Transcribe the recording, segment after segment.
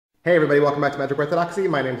Hey everybody, welcome back to Magic Orthodoxy.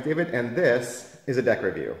 My name is David and this is a deck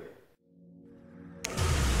review.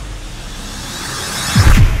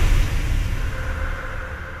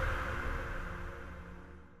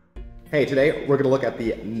 Hey, today we're going to look at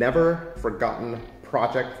the Never Forgotten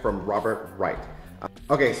project from Robert Wright.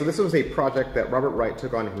 Okay, so this was a project that Robert Wright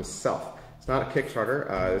took on himself. It's not a Kickstarter,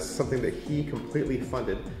 it's something that he completely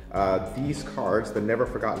funded. These cards, the Never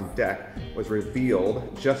Forgotten deck, was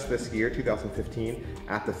revealed just this year, 2015,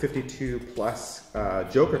 at the 52 Plus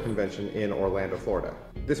Joker convention in Orlando, Florida.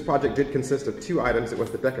 This project did consist of two items. It was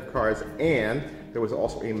the deck of cards and there was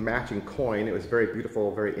also a matching coin. It was very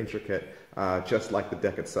beautiful, very intricate, just like the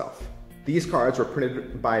deck itself. These cards were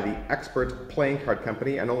printed by the Expert Playing Card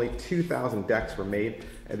Company, and only 2,000 decks were made.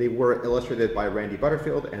 They were illustrated by Randy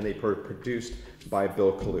Butterfield, and they were produced by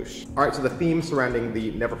Bill Kalush. All right, so the theme surrounding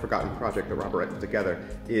the Never Forgotten project that Robert Wright put together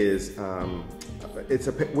is, it's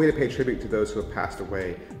a way to pay tribute to those who have passed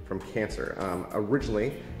away from cancer.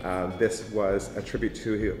 Originally, this was a tribute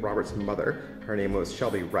to Robert's mother. Her name was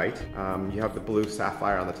Shelby Wright. You have the blue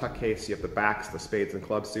sapphire on the tuck case, you have the backs, the spades and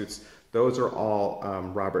club suits. Those are all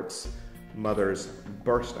Robert's mother's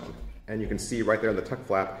birthstone. And you can see right there in the tuck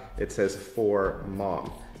flap, it says "For Mom."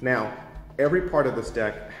 Now, every part of this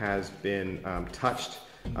deck has been touched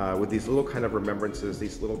with these little kind of remembrances,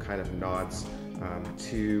 these little kind of nods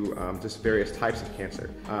to just various types of cancer.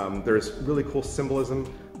 There's really cool symbolism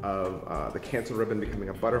of the cancer ribbon becoming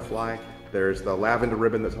a butterfly. There's the lavender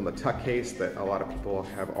ribbon that's on the tuck case that a lot of people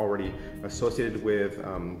have already associated with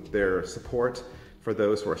their support for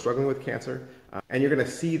those who are struggling with cancer. And you're going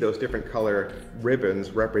to see those different color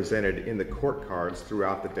ribbons represented in the court cards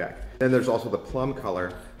throughout the deck. Then there's also the plum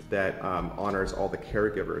color that honors all the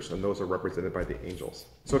caregivers, and those are represented by the angels.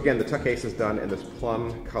 So again, the tuck case is done in this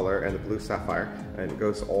plum color and the blue sapphire, and it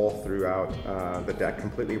goes all throughout the deck,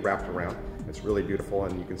 completely wrapped around. It's really beautiful,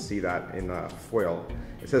 and you can see that in foil.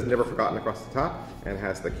 It says "Never Forgotten" across the top, and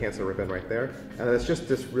has the cancer ribbon right there. And it's just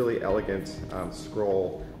this really elegant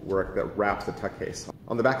scroll work that wraps the tuck case.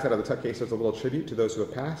 On the back side of the tuck case, there's a little tribute to those who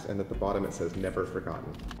have passed, and at the bottom it says "Never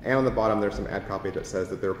Forgotten." And on the bottom, there's some ad copy that says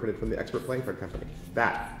that they were printed from the Expert Playing Card Company.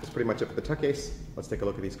 That is pretty much it for the tuck case. Let's take a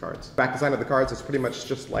look at these cards. Back design of the cards is pretty much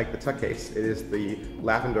just like the tuck case. It is the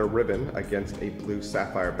lavender ribbon against a blue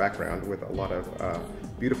sapphire background with a lot of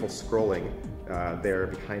beautiful scrolling there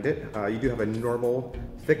behind it. You do have a normal,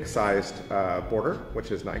 thick-sized border,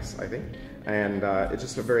 which is nice, I think. And it's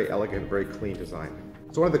just a very elegant, very clean design.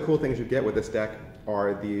 So one of the cool things you get with this deck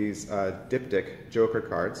are these diptych Joker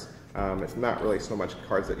cards. It's not really so much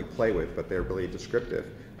cards that you play with, but they're really descriptive.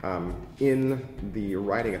 In the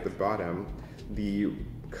writing at the bottom, the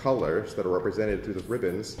colors that are represented through the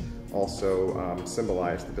ribbons also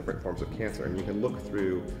symbolize the different forms of cancer. And you can look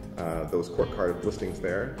through those court card listings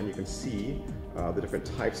there, and you can see the different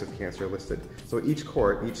types of cancer listed. So each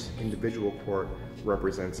court, each individual court,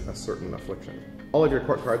 represents a certain affliction. All of your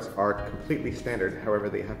court cards are completely standard, however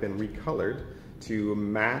they have been recolored to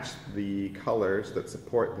match the colors that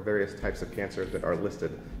support the various types of cancer that are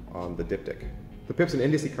listed on the diptych. The pips and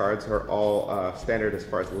indice cards are all standard as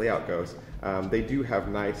far as layout goes. They do have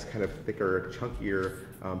nice, kind of thicker, chunkier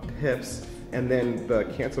pips, and then the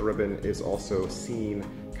cancer ribbon is also seen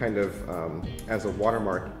kind of as a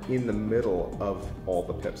watermark in the middle of all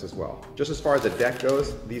the pips as well. Just as far as the deck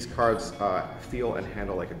goes, these cards feel and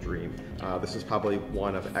handle like a dream. This is probably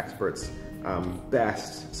one of Expert's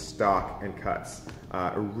best stock and cuts.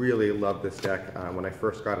 I really love this deck. When I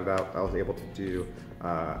first got it out, I was able to do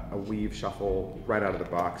a weave shuffle right out of the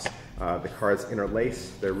box. The cards interlace,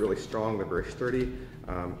 they're really strong, they're very sturdy.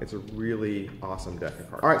 It's a really awesome deck of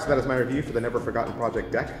cards. All right, so that is my review for the Never Forgotten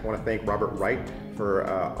Project deck. I want to thank Robert Wright for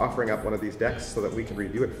offering up one of these decks so that we can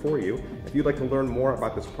review it for you. If you'd like to learn more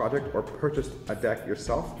about this project or purchase a deck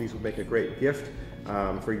yourself, these would make a great gift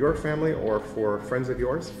for your family or for friends of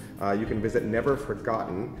yours. You can visit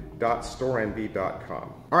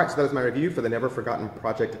neverforgotten.storenvy.com. All right, so that is my review for the Never Forgotten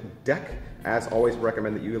Project deck. As always, we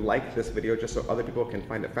recommend that you like this video just so other people can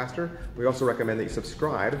find it faster. We also recommend that you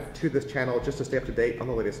subscribe to this channel just to stay up to date on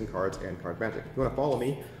the latest in cards and card magic. If you want to follow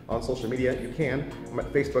me on social media, you can. I'm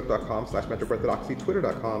at facebook.com/magicorthodoxy,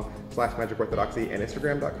 twitter.com/magicorthodoxy, and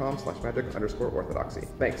instagram.com/magic_orthodoxy.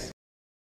 Thanks.